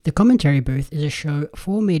The Commentary Booth is a show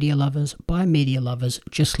for media lovers by media lovers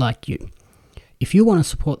just like you. If you want to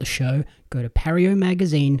support the show, go to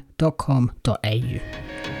pariomagazine.com.au.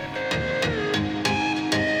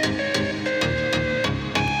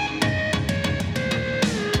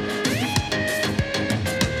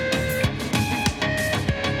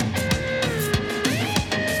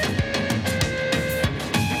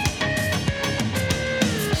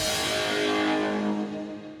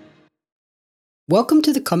 Welcome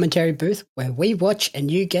to the Commentary Booth, where we watch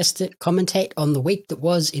and you guessed it, commentate on the week that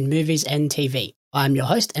was in movies and TV. I'm your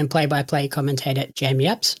host and play-by-play commentator, Jamie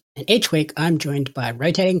Apps, and each week I'm joined by a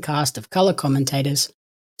rotating cast of colour commentators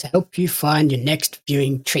to help you find your next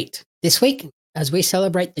viewing treat. This week, as we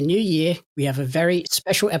celebrate the new year, we have a very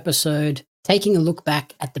special episode taking a look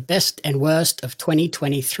back at the best and worst of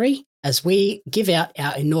 2023 as we give out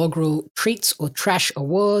our inaugural Treats or Trash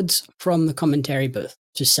Awards from the Commentary Booth.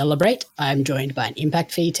 To celebrate, I'm joined by an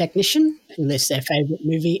impact fee technician who lists their favourite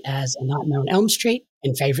movie as A Nightmare on Elm Street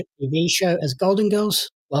and favourite TV show as Golden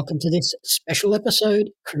Girls. Welcome to this special episode,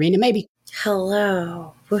 Karina Maybe.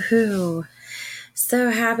 Hello. Woohoo.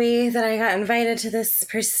 So happy that I got invited to this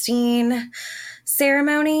pristine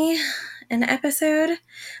ceremony and episode.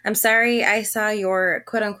 I'm sorry I saw your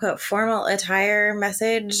quote-unquote formal attire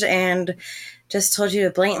message and just told you to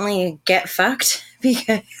blatantly get fucked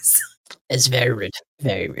because... It's very rude.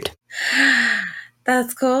 Very rude.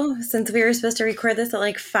 That's cool. Since we were supposed to record this at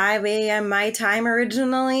like 5 a.m. my time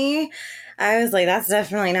originally, I was like, that's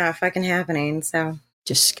definitely not fucking happening. So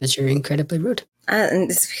just because you're incredibly rude. And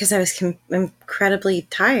it's because I was incredibly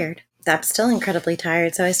tired. I'm still incredibly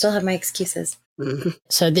tired, so I still have my excuses. Mm-hmm.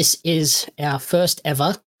 So this is our first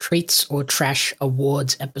ever Treats or Trash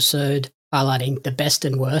Awards episode, highlighting the best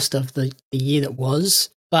and worst of the year that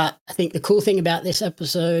was. But I think the cool thing about this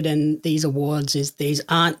episode and these awards is these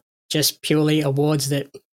aren't just purely awards that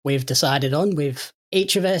we've decided on.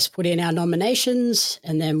 Each of us put in our nominations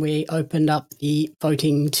and then we opened up the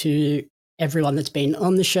voting to everyone that's been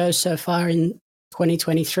on the show so far in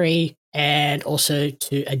 2023 and also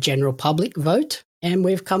to a general public vote. And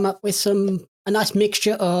we've come up with a nice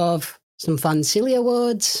mixture of some fun, silly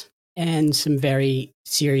awards and some very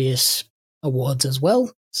serious awards as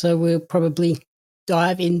well. So we'll probably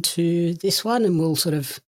dive into this one and we'll sort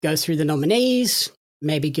of go through the nominees,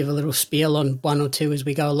 maybe give a little spiel on one or two as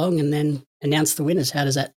we go along and then announce the winners. How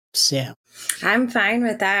does that sound? I'm fine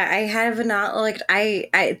with that. I have not looked,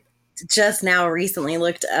 I just now recently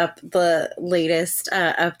looked up the latest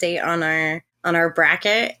update on our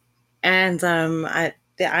bracket and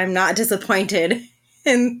I'm not disappointed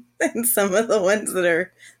in some of the ones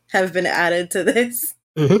that have been added to this.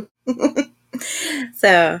 Mm-hmm.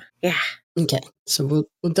 So, yeah. Okay, so we'll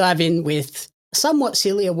dive in with a somewhat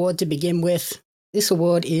silly award to begin with. This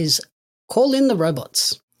award is Call in the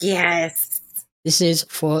Robots. Yes. This is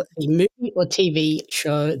for a movie or TV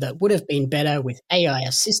show that would have been better with AI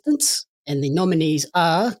assistance, and the nominees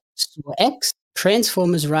are Saw X,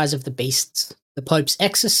 Transformers Rise of the Beasts, The Pope's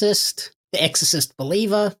Exorcist, The Exorcist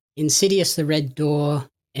Believer, Insidious the Red Door,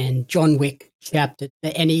 and John Wick Chapter. Are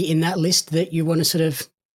there any in that list that you want to sort of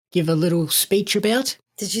give a little speech about?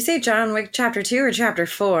 Did you say John Wick Chapter 2 or Chapter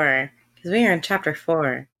 4? Because we are in Chapter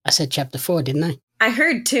 4. I said Chapter 4, didn't I? I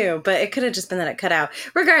heard 2, but it could have just been that it cut out.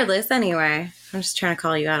 Regardless, anyway, I'm just trying to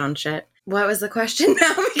call you out on shit. What was the question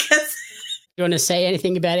now? Because you want to say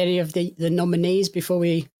anything about any of the nominees before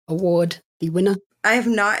we award the winner? I have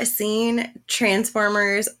not seen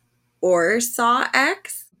Transformers or Saw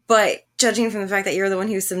X, but judging from the fact that you're the one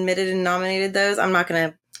who submitted and nominated those, I'm not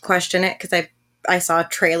going to question it because I saw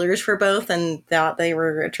trailers for both and thought they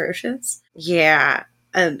were atrocious. Yeah,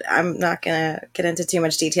 I'm not going to get into too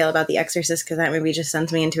much detail about The Exorcist because that movie just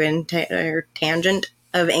sends me into an entire tangent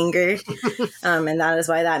of anger. And that is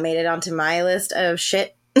why that made it onto my list of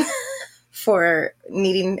shit for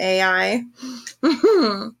needing AI.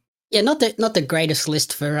 Yeah, not the greatest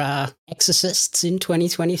list for exorcists in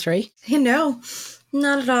 2023. No,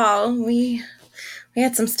 not at all. We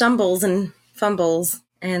had some stumbles and fumbles.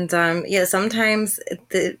 And, sometimes,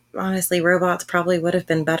 honestly, robots probably would have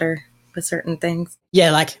been better with certain things.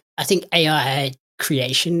 Yeah, I think AI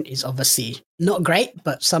creation is obviously not great,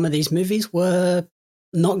 but some of these movies were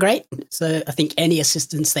not great. So I think any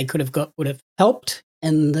assistance they could have got would have helped.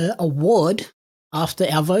 And the award, after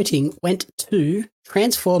our voting, went to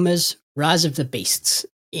Transformers Rise of the Beasts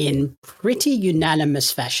in pretty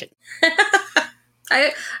unanimous fashion.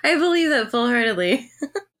 I believe that full-heartedly.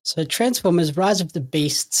 So Transformers Rise of the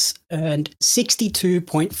Beasts earned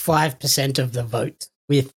 62.5% of the vote,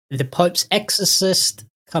 with The Pope's Exorcist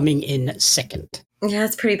coming in second. Yeah,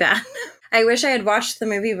 it's pretty bad. I wish I had watched the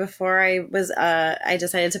movie before I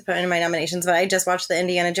decided to put in my nominations, but I just watched the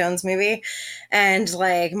Indiana Jones movie, and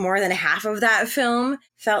like more than half of that film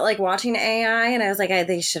felt like watching AI, and I was like,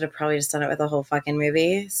 they should have probably just done it with the whole fucking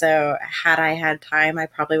movie. So had I had time, I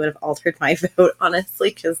probably would have altered my vote,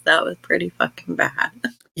 honestly, because that was pretty fucking bad.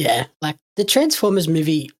 Yeah, like the Transformers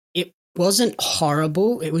movie, it wasn't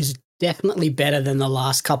horrible. It was definitely better than the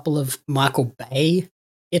last couple of Michael Bay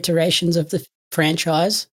iterations of the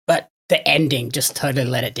franchise, but the ending just totally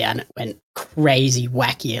let it down. It went crazy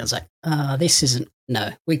wacky. I was like, this isn't, no,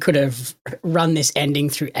 we could have run this ending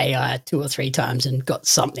through AI 2 or 3 times and got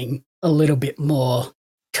something a little bit more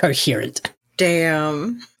coherent.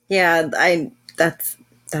 Damn. Yeah, that's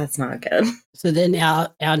not good. So then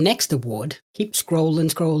our next award, keep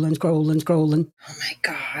scrolling. Oh my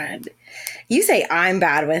God. You say I'm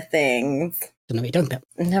bad with things. No, we don't.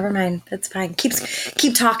 Never mind. That's fine. Keep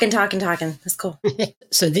talking. That's cool.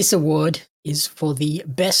 So this award is for the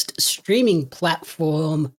best streaming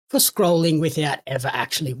platform for scrolling without ever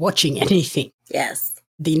actually watching anything. Yes.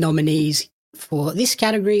 The nominees for this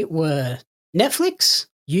category were Netflix,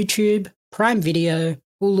 YouTube, Prime Video,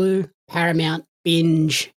 Hulu, Paramount,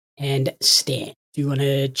 Binge, and Stan. Do you want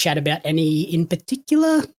to chat about any in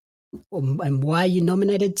particular? And why you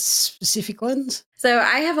nominated specific ones? So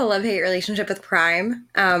I have a love-hate relationship with Prime.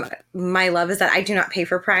 My love is that I do not pay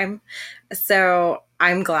for Prime. So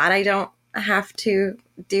I'm glad I don't have to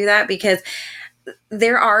do that, because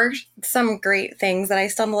there are some great things that I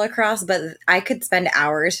stumble across, but I could spend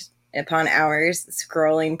hours upon hours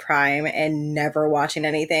scrolling Prime and never watching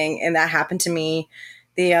anything. And that happened to me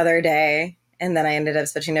the other day. And then I ended up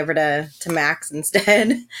switching over to Max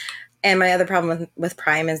instead. And my other problem with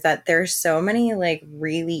Prime is that there's so many like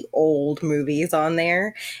really old movies on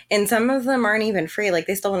there, and some of them aren't even free. Like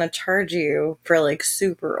they still want to charge you for like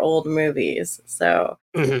super old movies. So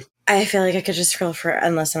I feel like I could just scroll for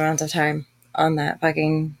endless amounts of time on that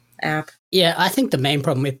fucking app. Yeah, I think the main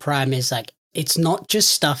problem with Prime is like it's not just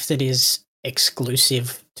stuff that is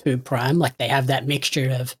exclusive to Prime. Like they have that mixture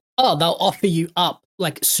of, they'll offer you up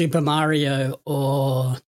like Super Mario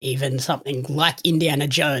or even something like Indiana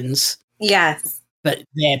Jones. Yes. But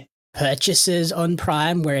they're purchases on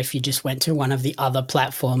Prime, where if you just went to one of the other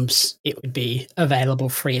platforms, it would be available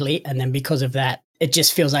freely. And then because of that, it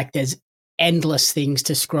just feels like there's endless things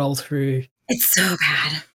to scroll through. It's so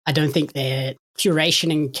bad. I don't think their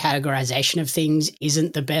curation and categorization of things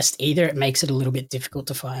isn't the best either. It makes it a little bit difficult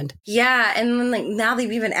to find. Yeah, and then like now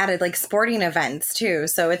they've even added like sporting events too.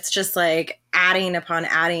 So it's just like adding upon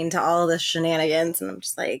adding to all of the shenanigans. And I'm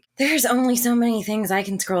just like, there's only so many things I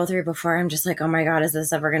can scroll through before I'm just like, oh my God, is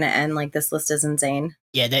this ever going to end? Like this list is insane.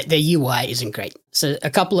 Yeah, the UI isn't great. So a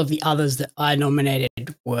couple of the others that I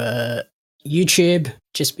nominated were YouTube,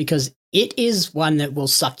 just because it is one that will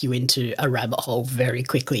suck you into a rabbit hole very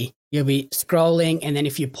quickly. You'll be scrolling, and then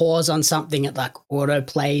if you pause on something, it like auto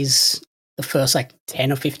plays the first like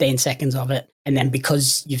 10 or 15 seconds of it. And then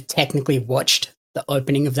because you've technically watched the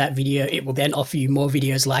opening of that video, it will then offer you more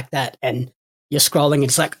videos like that. And you're scrolling.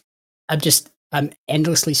 It's like, I'm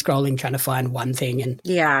endlessly scrolling, trying to find one thing and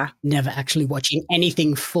never actually watching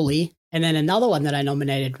anything fully. And then another one that I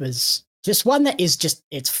nominated was just one that is just,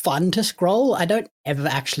 it's fun to scroll. I don't ever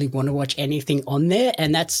actually want to watch anything on there.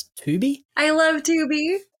 And that's Tubi. I love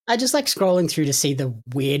Tubi. I just like scrolling through to see the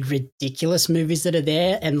weird, ridiculous movies that are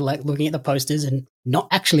there and like looking at the posters and not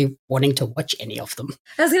actually wanting to watch any of them.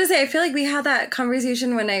 I was going to say, I feel like we had that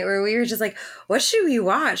conversation one night where we were just like, what should we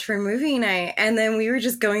watch for movie night? And then we were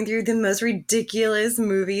just going through the most ridiculous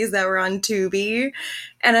movies that were on Tubi.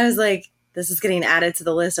 And I was like, this is getting added to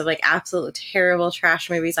the list of like absolute terrible trash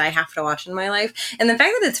movies I have to watch in my life. And the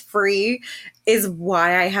fact that it's free is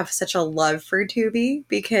why I have such a love for Tubi,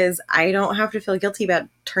 because I don't have to feel guilty about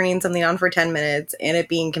turning something on for 10 minutes and it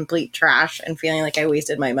being complete trash and feeling like I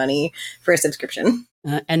wasted my money for a subscription.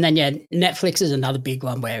 And then, Netflix is another big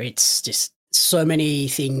one where it's just so many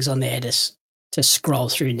things on there to scroll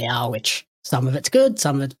through now, which some of it's good,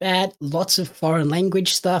 some of it's bad, lots of foreign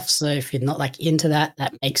language stuff. So if you're not like into that,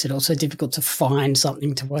 that makes it also difficult to find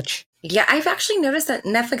something to watch. Yeah, I've actually noticed that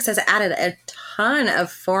Netflix has added a ton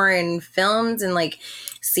of foreign films and like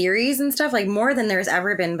series and stuff, like more than there's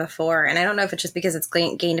ever been before. And I don't know if it's just because it's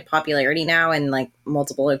gained popularity now in like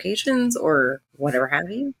multiple locations or whatever have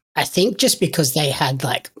you. I think just because they had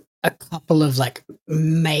like a couple of like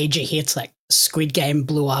major hits, like Squid Game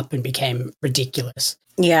blew up and became ridiculous.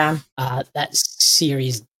 Yeah. That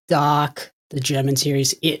series Dark, the German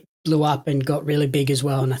series, it blew up and got really big as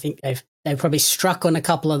well. And I think they've probably struck on a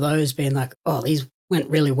couple of those being like, oh, these went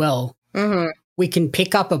really well. Mm-hmm. We can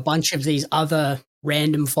pick up a bunch of these other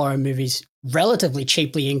random foreign movies relatively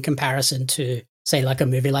cheaply in comparison to, say, like a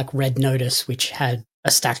movie like Red Notice, which had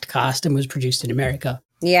a stacked cast and was produced in America.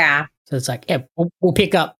 Yeah. So it's like, yeah, we'll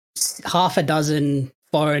pick up half a dozen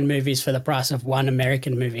foreign movies for the price of one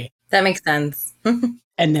American movie. That makes sense. And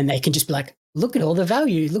then they can just be like, look at all the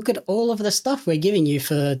value. Look at all of the stuff we're giving you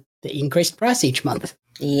for the increased price each month.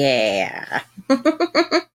 Yeah.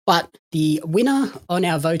 But the winner on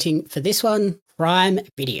our voting for this one, Prime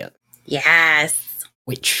Video. Yes.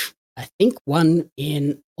 Which I think won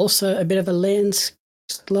in also a bit of a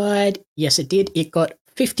landslide. Yes, it did. It got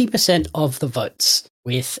 50% of the votes,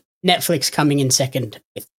 with Netflix coming in second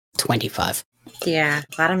with 25. Yeah,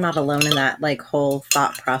 glad I'm not alone in that like whole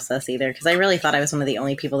thought process either, because I really thought I was one of the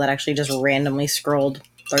only people that actually just randomly scrolled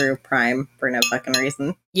through Prime for no fucking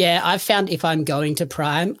reason. Yeah, I've found if I'm going to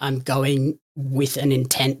Prime, I'm going with an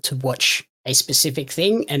intent to watch a specific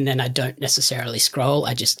thing, and then I don't necessarily scroll.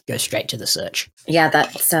 I just go straight to the search. Yeah,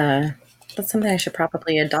 that's something I should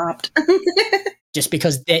probably adopt. Just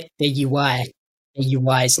because their UI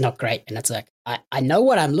is not great, and it's like I know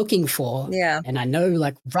what I'm looking for, Yeah. and I know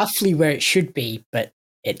like roughly where it should be, but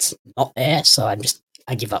it's not there, so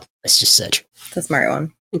I give up. Let's just search. It's a smart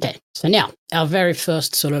one. Okay, so now our very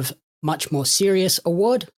first sort of much more serious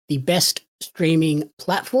award, the best streaming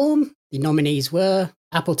platform. The nominees were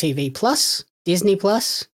Apple TV Plus, Disney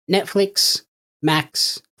Plus, Netflix,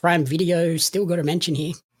 Max, Prime Video, still got to mention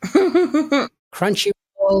here,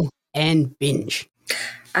 Crunchyroll, and Binge.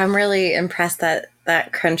 I'm really impressed that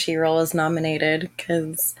Crunchyroll is nominated,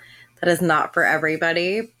 because that is not for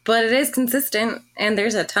everybody, but it is consistent and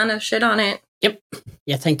there's a ton of shit on it. Yep.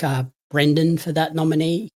 Yeah, thank Brendan for that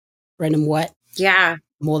nominee, Brendan White. Yeah.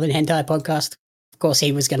 More Than Hentai Podcast. Of course,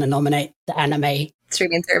 he was going to nominate the anime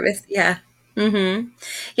streaming service. Yeah. Mm-hmm.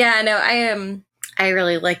 Yeah, no, I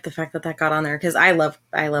really like the fact that got on there, because I love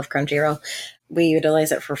Crunchyroll. We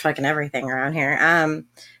utilize it for fucking everything around here.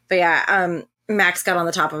 But yeah, Max got on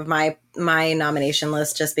the top of my nomination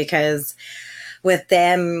list just because with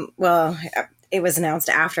them, well, it was announced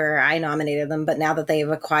after I nominated them, but now that they've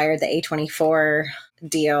acquired the A24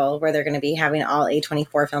 deal where they're going to be having all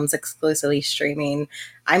A24 films exclusively streaming,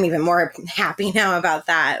 I'm even more happy now about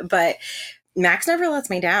that. But Max never lets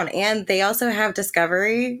me down. And they also have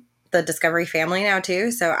Discovery, the Discovery family now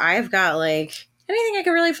too. So I've got like anything I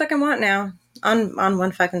could really fucking want now on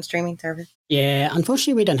one fucking streaming service. Yeah,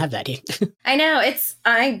 unfortunately we don't have that here. I know,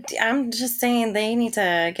 I'm just saying they need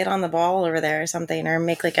to get on the ball over there or something, or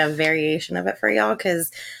make like a variation of it for y'all,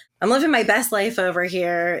 because I'm living my best life over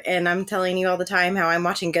here and I'm telling you all the time how I'm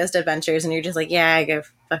watching Ghost Adventures and you're just like, yeah, go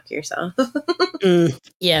fuck yourself.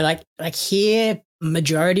 Yeah, like here,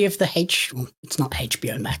 majority of the it's not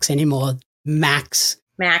HBO Max anymore. Max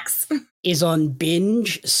is on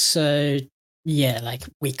Binge. So yeah, like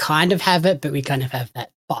we kind of have it, but we kind of have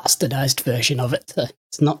that bastardized version of it. So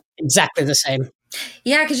it's not exactly the same.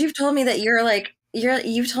 Yeah, because you've told me that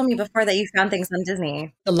you've told me before that you found things on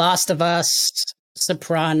Disney. The Last of Us,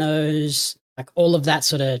 Sopranos, like all of that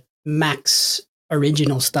sort of Max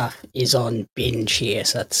original stuff is on Binge here.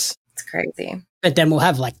 So it's crazy. But then we'll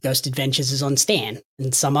have like Ghost Adventures is on Stan,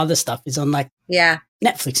 and some other stuff is on like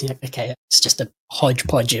Netflix. Okay, it's just a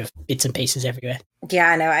hodgepodge of bits and pieces everywhere.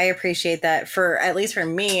 Yeah, no, I appreciate that. For at least for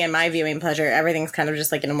me and my viewing pleasure, everything's kind of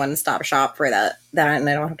just like in a one-stop shop for that, and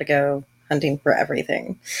I don't have to go hunting for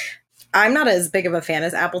everything. I'm not as big of a fan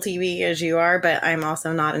as Apple TV as you are, but I'm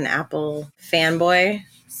also not an Apple fanboy.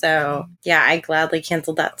 So yeah, I gladly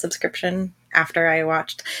canceled that subscription after I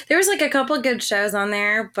watched. There was like a couple good shows on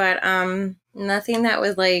there, but nothing that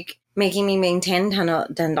was like making me maintain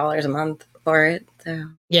 $10 a month for it. So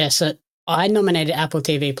yeah, so I nominated Apple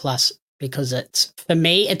TV Plus because for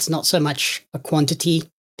me, it's not so much a quantity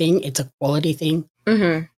thing, it's a quality thing.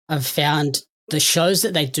 Mm-hmm. I've found the shows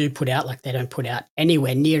that they do put out, like they don't put out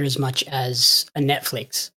anywhere near as much as a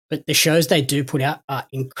Netflix, but the shows they do put out are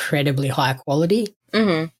incredibly high quality.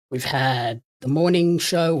 Mm-hmm. We've had The Morning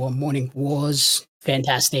Show or Morning Wars,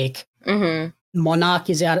 fantastic. Mm-hmm. Monarch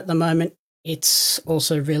is out at the moment. It's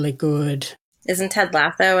also really good. Isn't Ted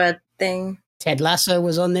Lasso a thing? Ted Lasso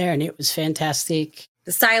was on there and it was fantastic.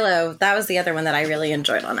 The Silo, that was the other one that I really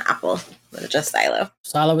enjoyed on Apple. Just Silo.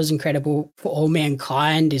 Silo was incredible. For All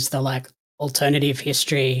Mankind is the like alternative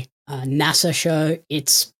history NASA show.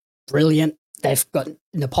 It's brilliant. They've got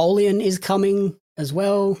Napoleon is coming as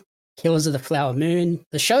well. Killers of the Flower Moon.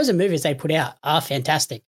 The shows and movies they put out are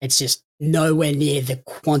fantastic. It's just nowhere near the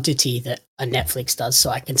quantity that a Netflix does. So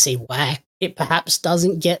I can see why it perhaps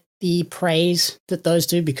doesn't get the praise that those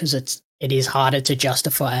do, because it is harder to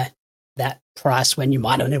justify that price when you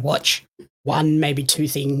might only watch one, maybe two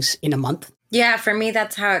things in a month. Yeah, for me,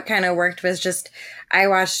 that's how it kind of worked. Was just I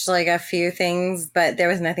watched like a few things, but there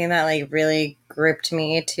was nothing that like really gripped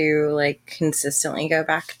me to like consistently go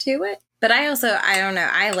back to it. But I don't know,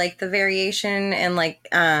 I like the variation and like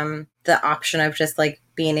the option of just like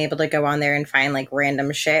being able to go on there and find like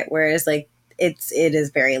random shit, whereas like it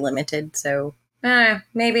is very limited. So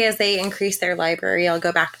maybe as they increase their library, I'll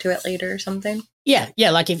go back to it later or something. Yeah,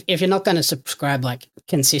 like if you're not going to subscribe like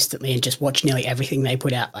consistently and just watch nearly everything they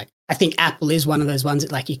put out, like I think Apple is one of those ones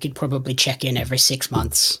that like you could probably check in every 6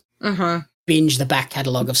 months, binge the back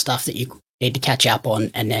catalog of stuff that you need to catch up on,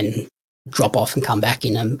 and then drop off and come back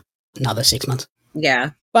in another 6 months.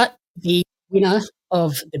 Yeah. But the winner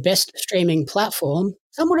of the best streaming platform,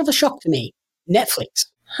 somewhat of a shock to me, Netflix.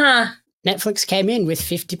 Huh. Netflix came in with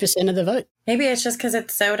 50% of the vote. Maybe it's just because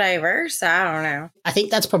it's so diverse. I don't know. I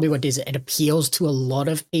think that's probably what it is. It appeals to a lot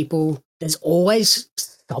of people. There's always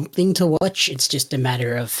something to watch. It's just a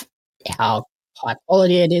matter of how high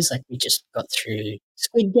quality it is. Like we just got through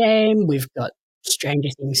Squid Game. We've got Stranger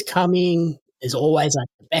Things coming. There's always like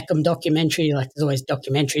the Beckham documentary. Like there's always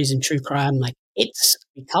documentaries and true crime. Like it's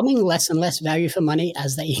becoming less and less value for money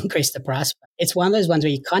as they increase the price. It's one of those ones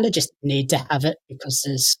where you kind of just need to have it because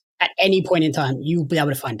there's at any point in time, you'll be able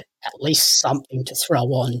to find at least something to throw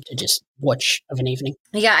on to just watch of an evening.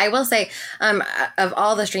 Yeah, I will say, of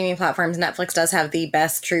all the streaming platforms, Netflix does have the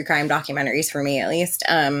best true crime documentaries for me, at least.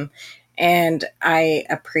 And I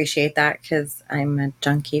appreciate that because I'm a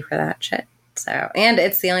junkie for that shit. So, and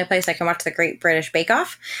it's the only place I can watch the Great British Bake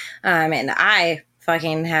Off. And I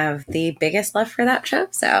fucking have the biggest love for that show.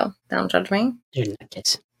 So don't judge me. In that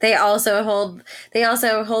case. They also hold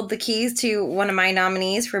the keys to one of my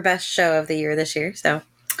nominees for best show of the year this year. So,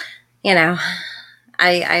 you know,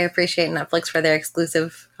 I appreciate Netflix for their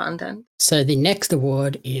exclusive content. So the next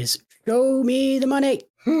award is Show Me the Money,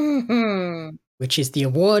 which is the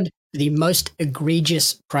award for the most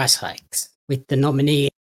egregious price hikes, with the nominee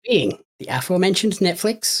being the aforementioned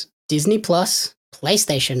Netflix, Disney Plus,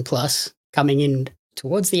 PlayStation Plus, coming in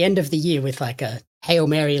towards the end of the year with like a Hail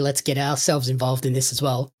Mary, let's get ourselves involved in this as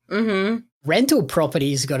well. Rental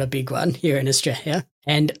properties got a big one here in Australia,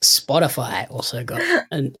 and Spotify also got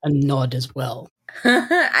a nod as well.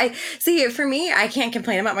 I see. For me, I can't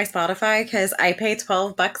complain about my Spotify because I pay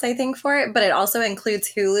 $12, I think, for it, but it also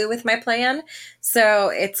includes Hulu with my plan. So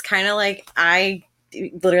it's kind of like I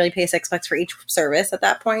literally pay $6 for each service at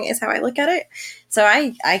that point is how I look at it. So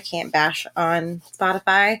I can't bash on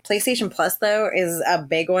Spotify. PlayStation Plus, though, is a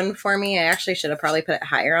big one for me. I actually should have probably put it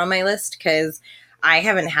higher on my list because I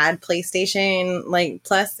haven't had PlayStation like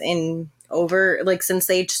Plus in over like since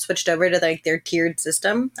they switched over to like their tiered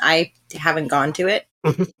system. I haven't gone to it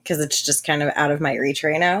because it's just kind of out of my reach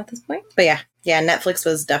right now at this point. But yeah, Netflix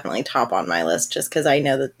was definitely top on my list just because I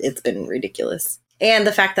know that it's been ridiculous. And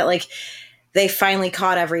the fact that like they finally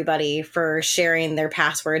caught everybody for sharing their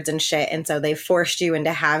passwords and shit. And so they forced you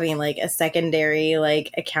into having like a secondary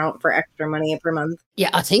like account for extra money per month. Yeah,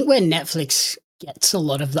 I think where Netflix gets a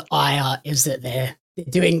lot of the ire is that they're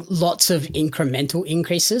doing lots of incremental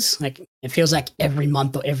increases. Like it feels like every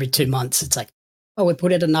month or every 2 months, it's like, oh, we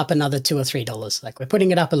put it up another $2 or $3. Like we're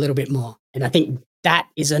putting it up a little bit more. And I think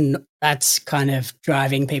that's kind of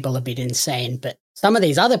driving people a bit insane. But some of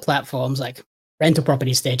these other platforms like rental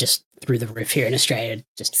properties, they're just through the roof here in Australia.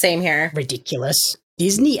 Just same here. Ridiculous.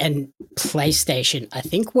 Disney and PlayStation, I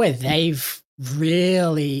think where they've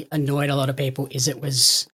really annoyed a lot of people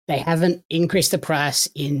is they haven't increased the price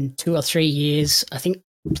in 2 or 3 years. I think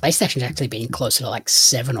PlayStation's actually been closer to like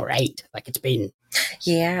 7 or 8. Like it's been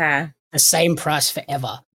the same price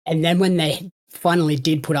forever. And then when they finally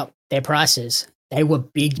did put up their prices, they were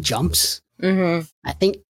big jumps. I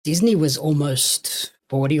think Disney was almost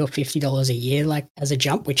 $40 or $50 a year, like as a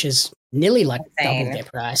jump, which is nearly like double their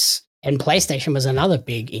price. And PlayStation was another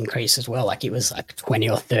big increase as well. Like it was like 20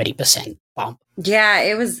 or 30% bump. Yeah,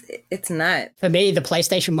 it's nuts. For me, the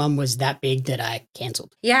PlayStation one was that big that I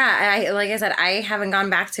canceled. Yeah, like I said, I haven't gone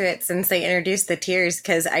back to it since they introduced the tiers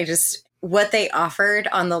because what they offered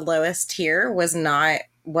on the lowest tier was not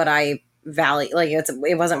what I value. Like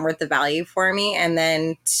it wasn't worth the value for me. And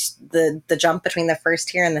then the jump between the first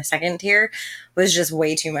tier and the second tier was just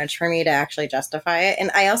way too much for me to actually justify it. And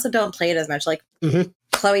I also don't play it as much. Like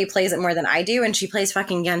Chloe plays it more than I do, and she plays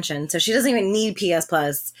fucking Genshin, so she doesn't even need PS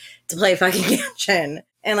Plus to play fucking Genshin.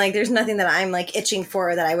 And like there's nothing that I'm like itching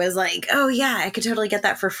for that I was like, oh yeah, I could totally get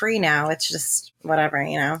that for free now. It's just whatever,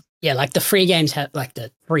 you know. Yeah, like the free games like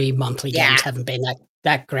the free monthly games haven't been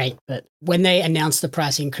that great. But when they announced the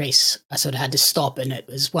price increase, I sort of had to stop, and it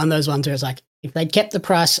was one of those ones where it was like, if they'd kept the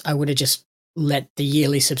price, I would have just let the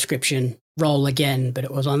yearly subscription roll again. But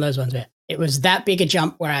it was one of those ones where it was that big a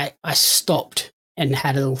jump where I stopped and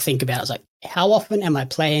had a little think about it. I was like, how often am I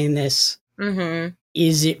playing this? Mm-hmm.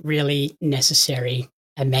 Is it really necessary?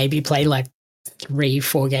 And maybe play like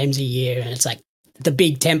 3-4 games a year. And it's like the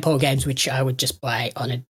big tentpole games, which I would just buy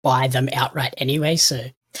them outright anyway. So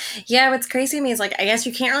Yeah, what's crazy to me is like, I guess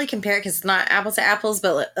you can't really compare it because it's not apples to apples,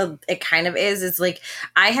 but it kind of is. It's like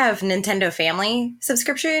I have Nintendo Family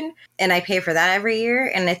subscription and I pay for that every year.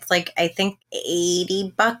 And it's like, I think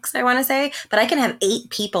 $80, I want to say, but I can have 8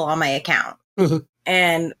 people on my account. Mm-hmm.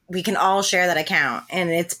 And we can all share that account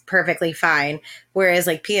and it's perfectly fine. Whereas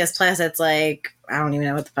like PS Plus, it's like, I don't even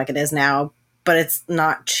know what the fuck it is now, but it's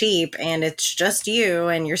not cheap and it's just you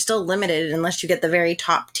and you're still limited unless you get the very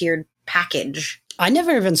top tiered package. I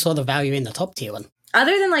never even saw the value in the top tier one.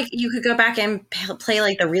 Other than like you could go back and play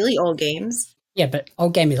like the really old games. Yeah, but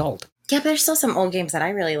old game is old. Yeah, but there's still some old games that I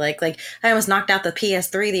really like. Like I almost knocked out the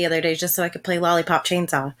PS3 the other day just so I could play Lollipop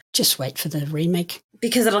Chainsaw. Just wait for the remake.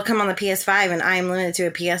 Because it'll come on the PS5 and I'm limited to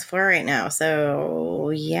a PS4 right now. So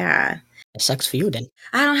yeah. It sucks for you then.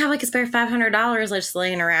 I don't have like a spare $500 just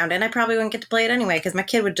laying around and I probably wouldn't get to play it anyway because my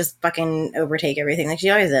kid would just fucking overtake everything like she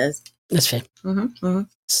always does. That's fair. Mm-hmm, mm-hmm.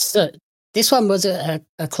 So this one was a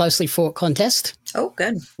closely fought contest. Oh,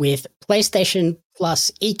 good. With PlayStation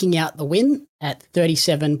Plus eking out the win at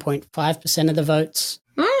 37.5% of the votes.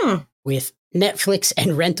 With Netflix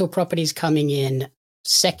and rental properties coming in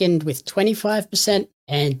second with 25%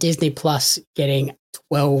 and Disney Plus getting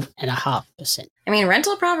 12.5%. I mean,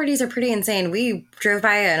 rental properties are pretty insane. We drove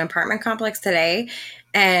by an apartment complex today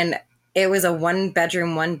and it was a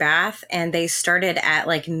 1-bedroom, 1-bath, and they started at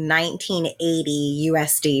like $19.80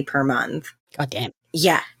 USD per month. God damn.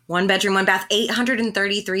 Yeah. 1-bedroom, 1-bath,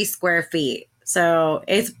 833 square feet. So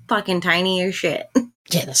it's fucking tiny as shit.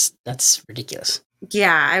 Yeah, that's ridiculous.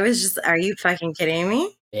 Yeah, I was just, are you fucking kidding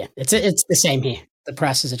me? Yeah, it's the same here. The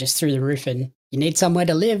prices are just through the roof and you need somewhere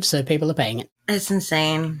to live, so people are paying it. It's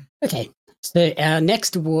insane. Okay, so our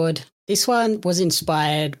next award, this one was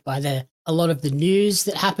inspired by a lot of the news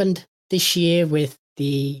that happened this year with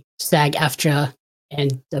the SAG-AFTRA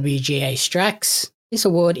and WGA strikes. This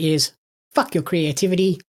award is Fuck Your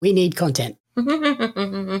Creativity, We Need Content.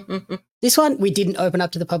 This one we didn't open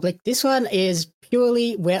up to the public. This one is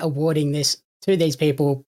purely we're awarding this to these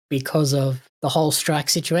people because of the whole strike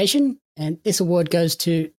situation. And this award goes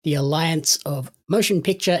to the Alliance of Motion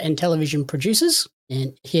Picture and Television Producers.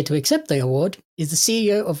 And here to accept the award is the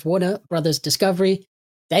CEO of Warner Brothers Discovery,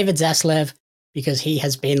 David Zaslav, because he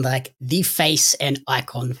has been like the face and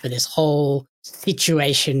icon for this whole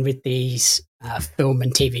situation with these film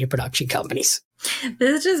and TV production companies.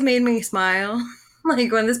 This just made me smile.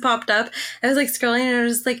 Like when this popped up, I was like scrolling and I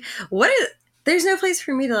was just like, there's no place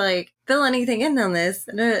for me to like fill anything in on this.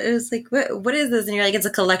 And it was like, what is this? And you're like, it's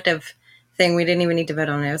a collective thing. We didn't even need to vote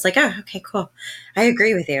on it. I was like, oh, okay, cool. I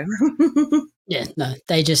agree with you. Yeah, no,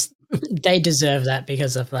 they deserve that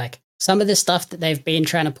because of like some of the stuff that they've been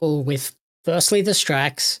trying to pull with firstly the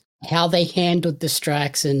strikes, how they handled the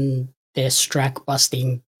strikes and their strike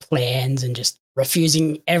busting plans and just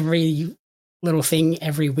refusing every little thing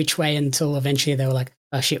every which way until eventually they were like,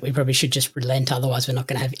 oh shit, we probably should just relent. Otherwise we're not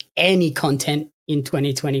going to have any content in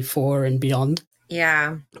 2024 and beyond.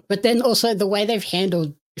 Yeah. But then also the way they've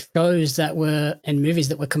handled shows and movies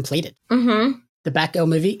that were completed. Mm-hmm. The Batgirl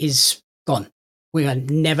movie is gone. We are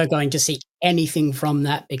never going to see anything from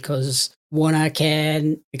that because Warner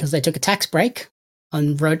because they took a tax break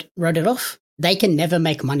and wrote it off, they can never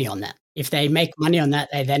make money on that. If they make money on that,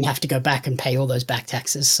 they then have to go back and pay all those back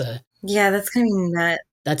taxes. So yeah, that's going to be nuts.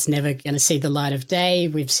 That's never going to see the light of day.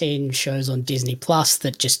 We've seen shows on Disney Plus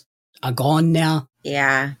that just are gone now.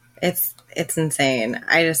 Yeah, it's insane.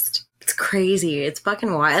 It's crazy. It's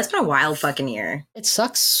fucking wild. It's been a wild fucking year. It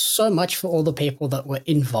sucks so much for all the people that were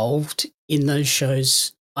involved in those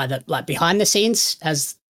shows, either like behind the scenes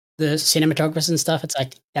as the cinematographers and stuff. It's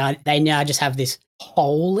like they now just have this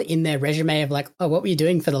hole in their resume of like, oh, what were you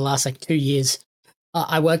doing for the last like 2 years?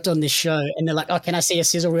 I worked on this show, and they're like, oh, can I see a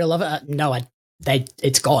sizzle reel of it? No,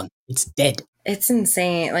 it's gone. It's dead. It's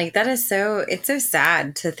insane. Like it's so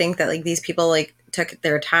sad to think that like these people like took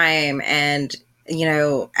their time and,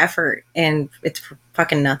 effort and it's for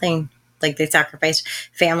fucking nothing. Like they sacrificed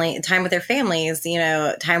time with their families,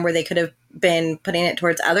 time where they could have been putting it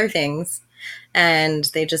towards other things and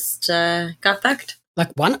they just got fucked.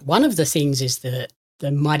 Like one of the things is the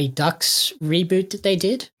Mighty Ducks reboot that they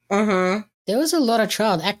did. Mm-hmm. There was a lot of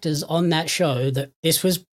child actors on that show that this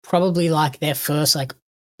was probably like their first like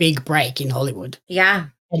big break in Hollywood. Yeah.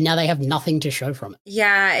 And now they have nothing to show from it.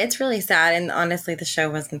 Yeah, it's really sad. And honestly, the show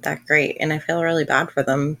wasn't that great. And I feel really bad for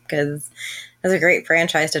them because it was a great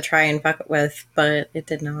franchise to try and fuck it with, but it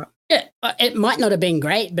did not. Yeah. It might not have been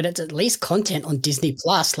great, but it's at least content on Disney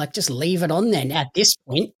Plus. Like, just leave it on then at this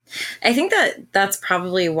point. I think that's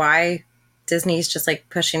probably why Disney's just like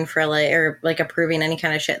pushing for like approving any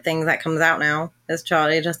kind of shit thing that comes out now. It's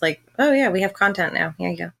totally just like, oh yeah, we have content now. Here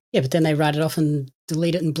you go. Yeah, but then they write it off and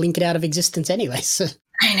delete it and blink it out of existence anyway. So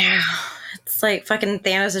I know. It's like fucking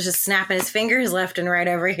Thanos is just snapping his fingers left and right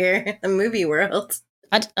over here in the movie world.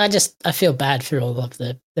 I feel bad for all of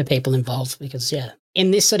the people involved because, yeah,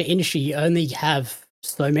 in this sort of industry, you only have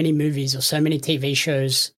so many movies or so many TV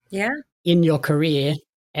shows in your career,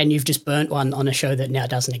 and you've just burnt one on a show that now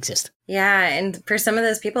doesn't exist. Yeah, and for some of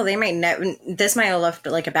those people, they might this might have left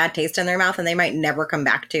like a bad taste in their mouth, and they might never come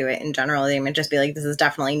back to it. In general, they might just be like, "This is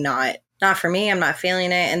definitely not for me. I'm not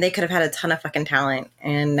feeling it." And they could have had a ton of fucking talent,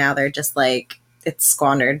 and now they're just like, it's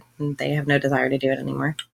squandered, and they have no desire to do it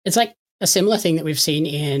anymore. It's like a similar thing that we've seen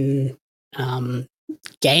in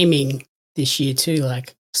gaming this year too.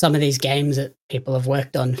 Like some of these games that people have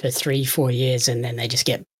worked on for 3-4 years, and then they just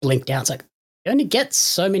get blinked out. It's like you only get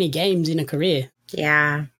so many games in a career.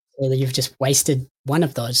 Yeah. So you've just wasted one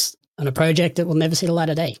of those on a project that will never see the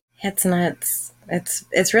light of day. It's nuts.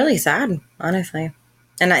 It's really sad, honestly.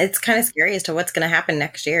 And it's kind of scary as to what's going to happen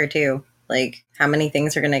next year, too. Like, how many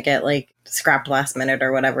things are going to get, like, scrapped last minute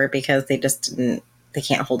or whatever because they just didn't, they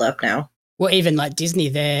can't hold up now. Well, even like Disney,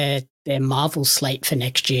 their Marvel slate for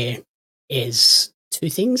next year is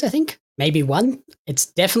 2 things, I think. Maybe 1. It's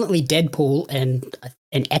definitely Deadpool and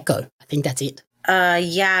Echo. I think that's it.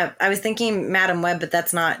 Yeah, I was thinking Madam Web, but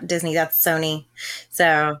that's not Disney, that's Sony.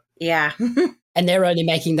 So, yeah. And they're only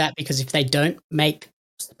making that because if they don't make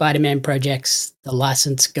Spider-Man projects, the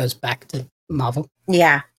license goes back to Marvel.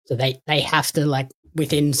 Yeah. So they have to, like,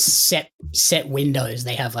 within set windows,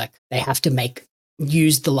 they have to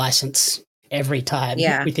use the license every time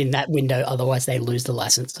within that window. Otherwise, they lose the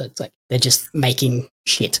license. So it's like they're just making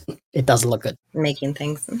shit. It doesn't look good. Making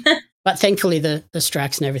things. But thankfully, the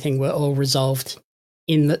strikes and everything were all resolved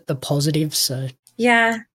in the positive. So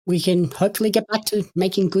yeah, we can hopefully get back to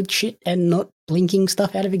making good shit and not blinking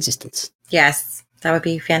stuff out of existence. Yes, that would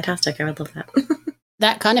be fantastic. I would love that.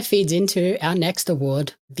 That kind of feeds into our next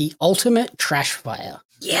award, the Ultimate Trash Fire.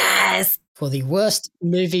 Yes. For the worst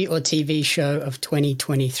movie or TV show of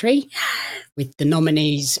 2023, with the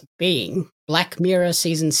nominees being Black Mirror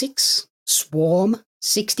Season 6, Swarm,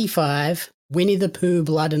 65, Winnie the Pooh,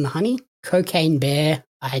 Blood and Honey, Cocaine Bear,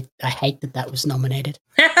 I hate that was nominated,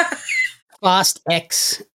 Fast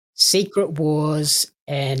X, Secret Wars,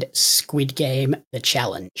 and Squid Game, The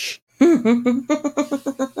Challenge.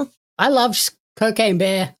 I loved Cocaine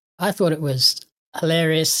Bear. I thought it was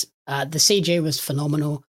hilarious. The CG was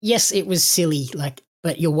phenomenal. Yes, it was silly,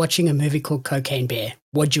 but you're watching a movie called Cocaine Bear.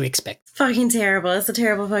 What'd you expect? Fucking terrible. It's a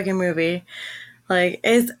terrible fucking movie.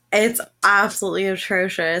 It's absolutely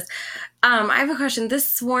atrocious. I have a question.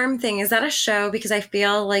 This Swarm thing, is that a show? Because I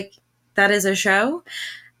feel like that is a show.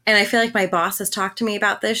 And I feel like my boss has talked to me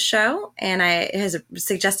about this show and has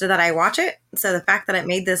suggested that I watch it. So the fact that it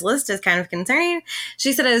made this list is kind of concerning.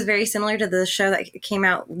 She said it was very similar to the show that came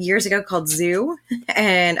out years ago called Zoo.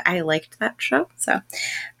 And I liked that show. So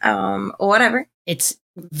whatever. It's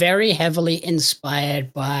very heavily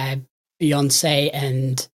inspired by Beyonce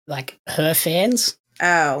and her fans.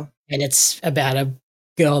 Oh. And it's about a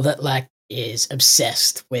girl that is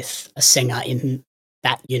obsessed with a singer in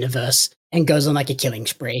that universe and goes on a killing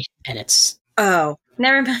spree, and it's... Oh,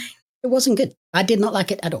 never mind. It wasn't good. I did not like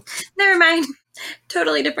it at all. Never mind.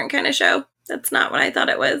 Totally different kind of show. That's not what I thought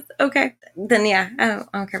it was. Okay. Then yeah,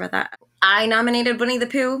 I don't care about that. I nominated Winnie the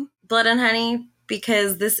Pooh, Blood and Honey,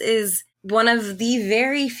 because this is one of the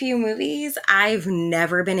very few movies I've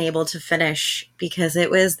never been able to finish because it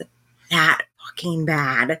was that fucking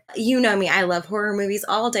bad. You know me, I love horror movies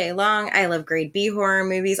all day long. I love grade B horror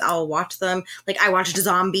movies. I'll watch them. I watched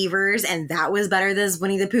Zombievers and that was better than this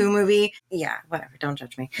Winnie the Pooh movie. Yeah, whatever, don't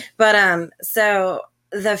judge me. But so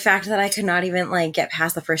the fact that I could not even get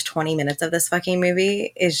past the first 20 minutes of this fucking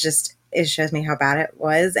movie is just, it shows me how bad it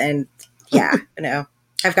was. And yeah, no,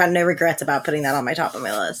 I've got no regrets about putting that on my top of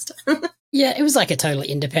my list. Yeah, it was a totally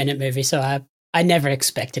independent movie, so I never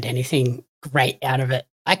expected anything great out of it.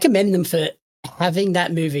 I commend them for having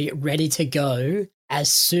that movie ready to go as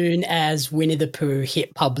soon as Winnie the Pooh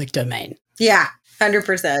hit public domain. Yeah,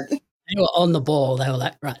 100%. They were on the ball. They were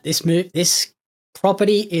like, right, this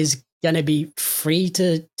property is going to be free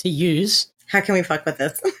to use. How can we fuck with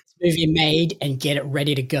this? Movie made and get it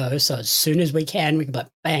ready to go. So as soon as we can be like,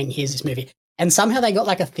 bang, here's this movie. And somehow they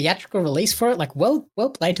got a theatrical release for it. Well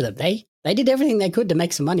played to them. They did everything they could to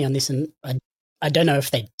make some money on this, and I don't know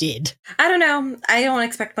if they did. I don't know. I don't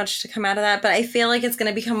expect much to come out of that, but I feel like it's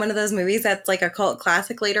going to become one of those movies that's like a cult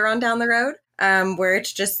classic later on down the road, where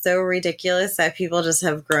it's just so ridiculous that people just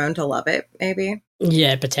have grown to love it, maybe.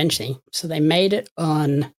 Yeah, potentially. So they made it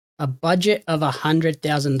on a budget of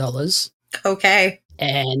 $100,000 Okay.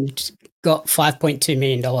 and got $5.2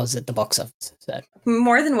 million at the box office. So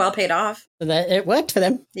More than well paid off. it worked for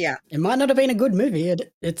them. Yeah. It might not have been a good movie.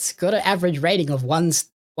 It's got an average rating of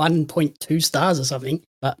 1.2 stars or something,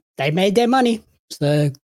 but they made their money.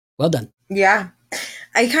 So well done. Yeah.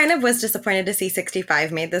 I kind of was disappointed to see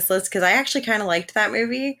 65 made this list because I actually kind of liked that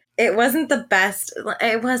movie. It wasn't the best.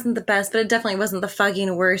 It wasn't the best, but it definitely wasn't the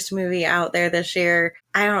fucking worst movie out there this year.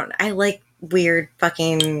 I like weird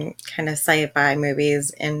fucking kind of sci-fi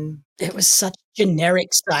movies, and It was such generic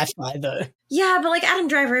sci-fi though. yeah, but like Adam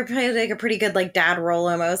Driver played like a pretty good like dad role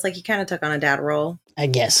almost. Like he kind of took on a dad role. I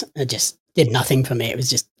guess it just did nothing for me. It was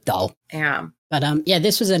just dull. Yeah. But yeah,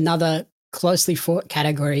 this was another closely fought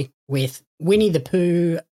category with Winnie the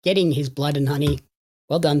Pooh getting his blood and honey.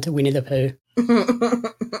 Well done to Winnie the Pooh.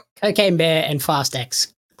 Cocaine Bear and Fast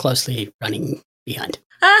X closely running behind.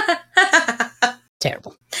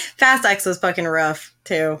 Terrible. Fast X was fucking rough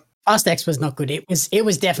too. Fast X was not good. It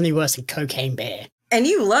was definitely worse than Cocaine Bear. And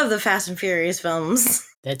you love the Fast and Furious films.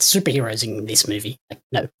 That's superheroes in this movie. Like,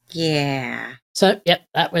 no. Yeah. So, yep,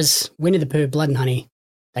 that was Winnie the Pooh, Blood and Honey.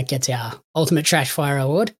 That gets our Ultimate Trash Fire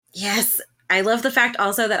Award. Yes. I love the fact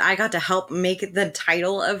also that I got to help make the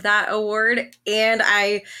title of that award. And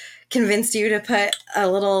I convinced you to put a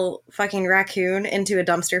little fucking raccoon into a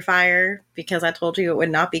dumpster fire because I told you it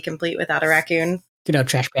would not be complete without a raccoon. Good old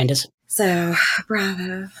Trash Pandas. So,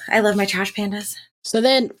 bravo. I love my trash pandas. So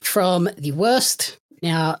then from the worst,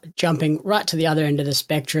 now jumping right to the other end of the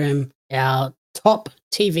spectrum, our top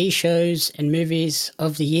TV shows and movies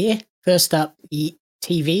of the year. First up, the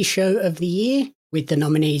TV show of the year, with the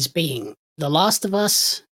nominees being The Last of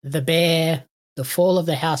Us, The Bear, The Fall of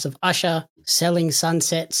the House of Usher, Selling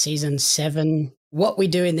Sunset Season 7, What We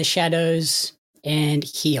Do in the Shadows, and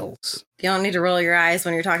Heels. You don't need to roll your eyes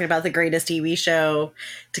when you're talking about the greatest TV show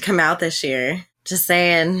to come out this year. Just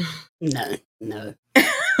saying. No.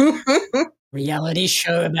 Reality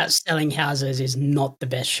show about selling houses is not the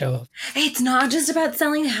best show. It's not just about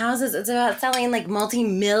selling houses. It's about selling like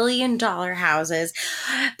multi-million-dollar houses,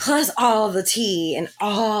 plus all the tea and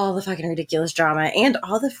all the fucking ridiculous drama and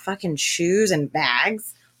all the fucking shoes and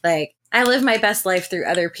bags. Like, I live my best life through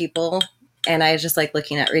other people, and I just like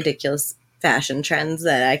looking at ridiculous fashion trends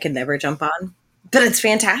that I could never jump on. But it's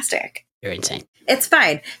fantastic. You're insane. It's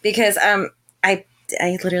fine because I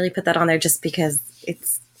literally put that on there just because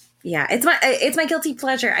it's my guilty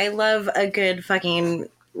pleasure. I love a good fucking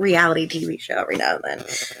reality TV show every now and then.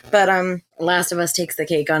 But Last of Us takes the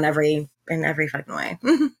cake on every fucking way.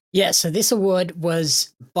 Yeah, so this award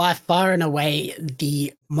was by far and away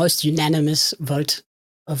the most unanimous vote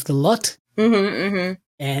of the lot. And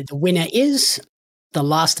the winner is The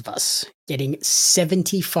Last of Us, getting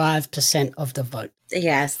 75% of the vote.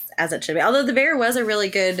 Yes, as it should be. Although The Bear was a really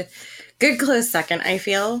good close second, I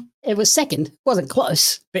feel. It was second. It wasn't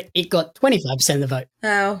close, but it got 25% of the vote.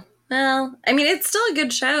 Oh, well, I mean, it's still a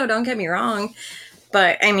good show, don't get me wrong.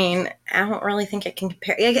 But, I mean, I don't really think it can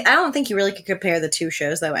compare. I don't think you really could compare the two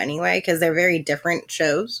shows, though, anyway, because they're very different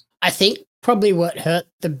shows. I think probably what hurt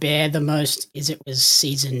The Bear the most is it was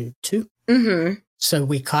season 2. So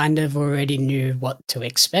we kind of already knew what to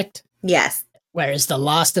expect. Yes. Whereas The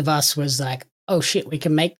Last of Us was like, oh shit, we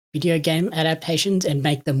can make video game adaptations and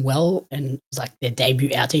make them well. And it was like their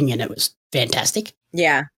debut outing and it was fantastic.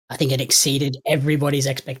 Yeah. I think it exceeded everybody's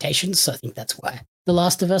expectations. So I think that's why The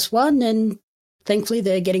Last of Us won. And thankfully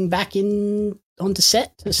they're getting back onto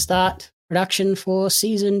set to start production for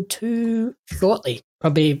season 2 shortly.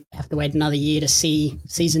 Probably have to wait another year to see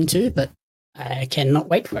season 2, but I cannot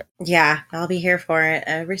wait for it. Yeah, I'll be here for it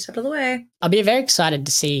every step of the way. I'll be very excited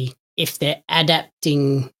to see if they're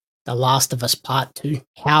adapting The Last of Us Part 2,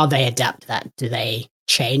 how they adapt that. Do they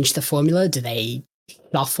change the formula? Do they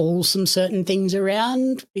shuffle some certain things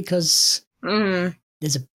around? Because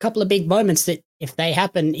there's a couple of big moments that if they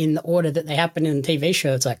happen in the order that they happen in the TV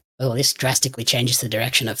show, it's like, oh, this drastically changes the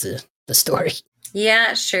direction of the story.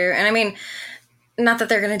 Yeah, sure. And I mean, not that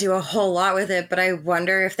they're going to do a whole lot with it, but I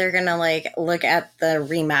wonder if they're going to like look at the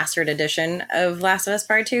remastered edition of Last of Us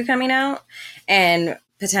Part 2 coming out and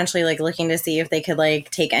potentially like looking to see if they could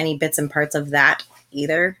like take any bits and parts of that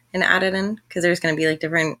either and add it in, because there's going to be like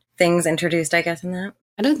different things introduced, I guess, in that.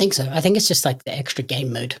 I don't think so. I think it's just like the extra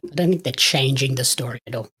game mode. I don't think they're changing the story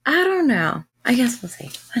at all. I don't know. I guess we'll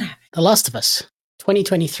see. What happens? The Last of Us,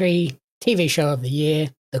 2023 TV show of the year,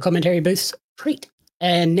 the commentary booth's treat.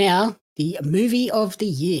 And now the movie of the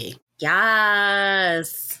year,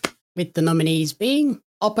 Yes. with the nominees being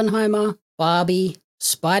Oppenheimer, Barbie,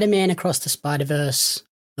 Spider-Man Across the Spider-Verse,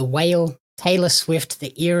 The Whale, Taylor Swift,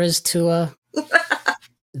 The Eras Tour,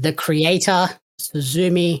 The Creator,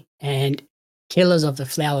 Suzumi, and Killers of the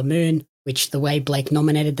Flower Moon, which the way Blake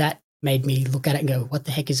nominated that made me look at it and go, what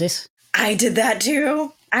the heck is this? I did that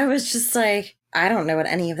too. I was just like, I don't know what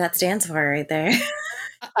any of that stands for right there.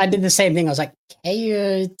 I did the same thing. I was like,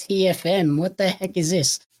 KOTFM, what the heck is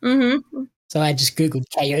this? Mm-hmm. So I just Googled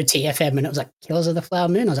KOTFM and it was like Killers of the Flower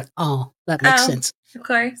Moon. I was like, oh, that makes sense. Of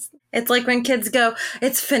course. It's like when kids go,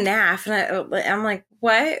 it's FNAF. And I'm like,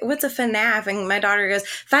 what? What's a FNAF? And my daughter goes,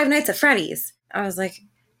 Five Nights at Freddy's. I was like,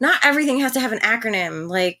 not everything has to have an acronym.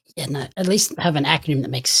 Like, Yeah, no, at least have an acronym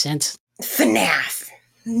that makes sense. FNAF.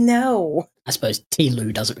 No. I suppose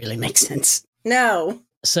TLU doesn't really make sense. No.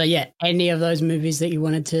 So yeah, any of those movies that you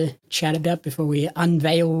wanted to chat about before we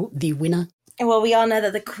unveil the winner? Well, we all know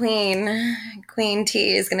that the Queen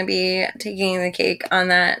T, is going to be taking the cake on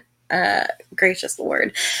that gracious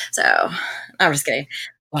award. So, I'm just kidding.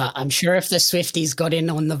 Well, I'm sure if the Swifties got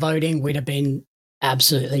in on the voting, we'd have been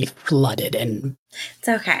absolutely flooded. And it's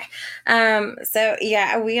okay. So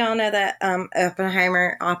yeah, we all know that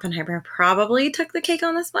Oppenheimer probably took the cake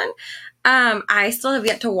on this one. I still have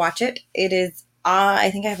yet to watch it. It is I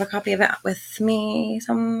think I have a copy of it with me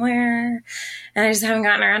somewhere, and I just haven't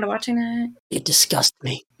gotten around to watching it. You disgust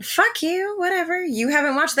me. Fuck you, whatever. You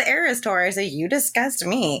haven't watched the Eras Tour, so you disgust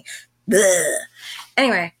me. Blech.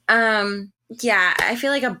 Anyway, yeah, I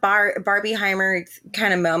feel like a Barbieheimer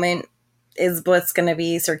kind of moment is what's going to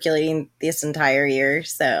be circulating this entire year,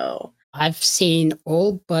 so. I've seen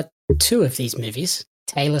all but 2 of these movies,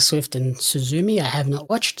 Taylor Swift and Suzumi. I have not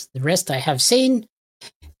watched. The rest I have seen.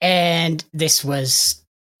 And this was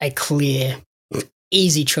a clear,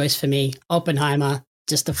 easy choice for me. Oppenheimer,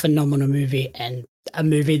 just a phenomenal movie and a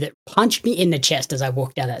movie that punched me in the chest as I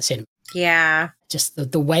walked out of that cinema. Yeah.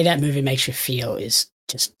 Just the way that movie makes you feel is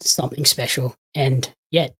just something special. And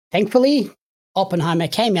yeah, thankfully, Oppenheimer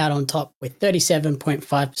came out on top with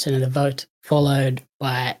 37.5% of the vote, followed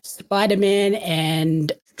by Spider-Man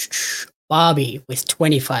and Barbie with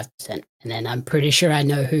 25%. And then I'm pretty sure I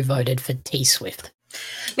know who voted for T Swift.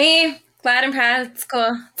 Me, glad and proud. It's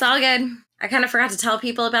cool. It's all good. I kind of forgot to tell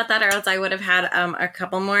people about that, or else I would have had a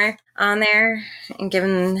couple more on there and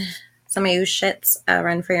given some of you shits a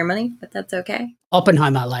run for your money, but that's okay.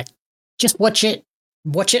 Oppenheimer, like, just watch it.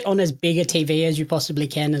 Watch it on as big a TV as you possibly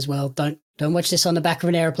can as well. Don't watch this on the back of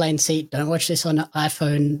an airplane seat. Don't watch this on an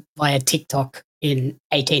iPhone via TikTok in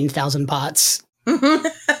 18,000 parts.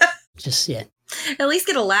 Just, yeah. At least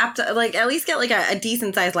get a laptop, at least get a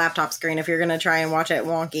decent sized laptop screen if you're going to try and watch it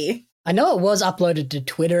wonky. I know it was uploaded to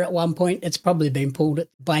Twitter at one point. It's probably been pulled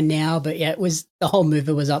by now, but yeah, the whole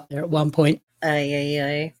movie was up there at one point.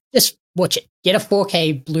 Just watch it. Get a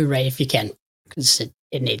 4K Blu-ray if you can, because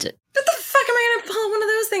it needs it. What the fuck am I going to pull one of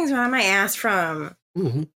those things out of my ass from?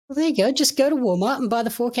 Mm-hmm. Well, there you go. Just go to Walmart and buy the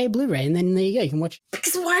 4K Blu-ray, and then there you go. You can watch it.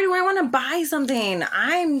 Because why do I want to buy something?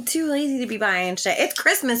 I'm too lazy to be buying shit. It's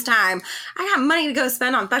Christmas time. I got money to go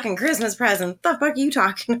spend on fucking Christmas presents. The fuck are you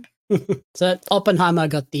talking? So Oppenheimer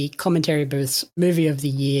got the Commentary Booth's Movie of the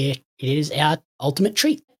Year. It is our ultimate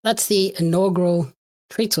treat. That's the inaugural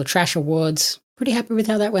Treats or Trash Awards. Pretty happy with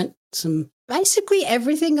how that went. Basically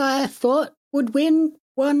everything I thought would win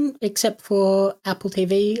won, except for Apple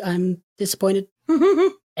TV. I'm disappointed.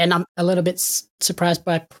 And I'm a little bit surprised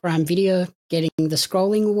by Prime Video getting the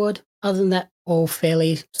Scrolling Award. Other than that, all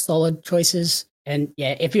fairly solid choices. And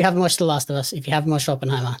yeah, if you haven't watched The Last of Us, if you haven't watched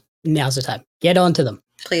Oppenheimer, now's the time. Get on to them.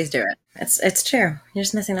 Please do it. It's true. You're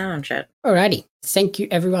just missing out on shit. Alrighty. Thank you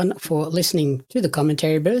everyone for listening to the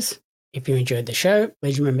Commentary Booth. If you enjoyed the show,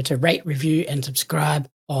 please remember to rate, review, and subscribe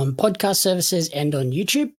on podcast services and on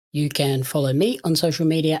YouTube. You can follow me on social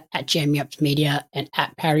media at Jamie Media and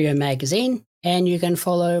at Pario Magazine. And you can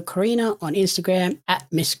follow Karina on Instagram at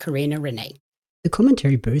Miss Karina Renee. The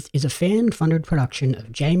Commentary Booth is a fan-funded production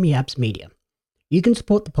of Jamie Apps Media. You can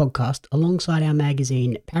support the podcast alongside our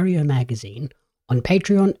magazine, Pario Magazine, on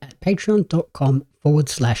Patreon at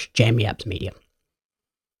patreon.com/Jamie Apps Media.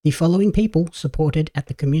 The following people supported at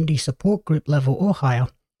the community support group level or higher,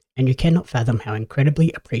 and you cannot fathom how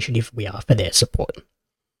incredibly appreciative we are for their support.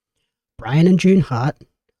 Brian and June Hart,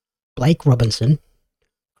 Blake Robinson,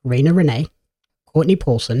 Karina Renee, Courtney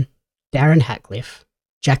Paulson, Darren Hatcliffe,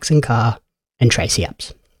 Jackson Carr, and Tracy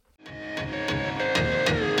Apps.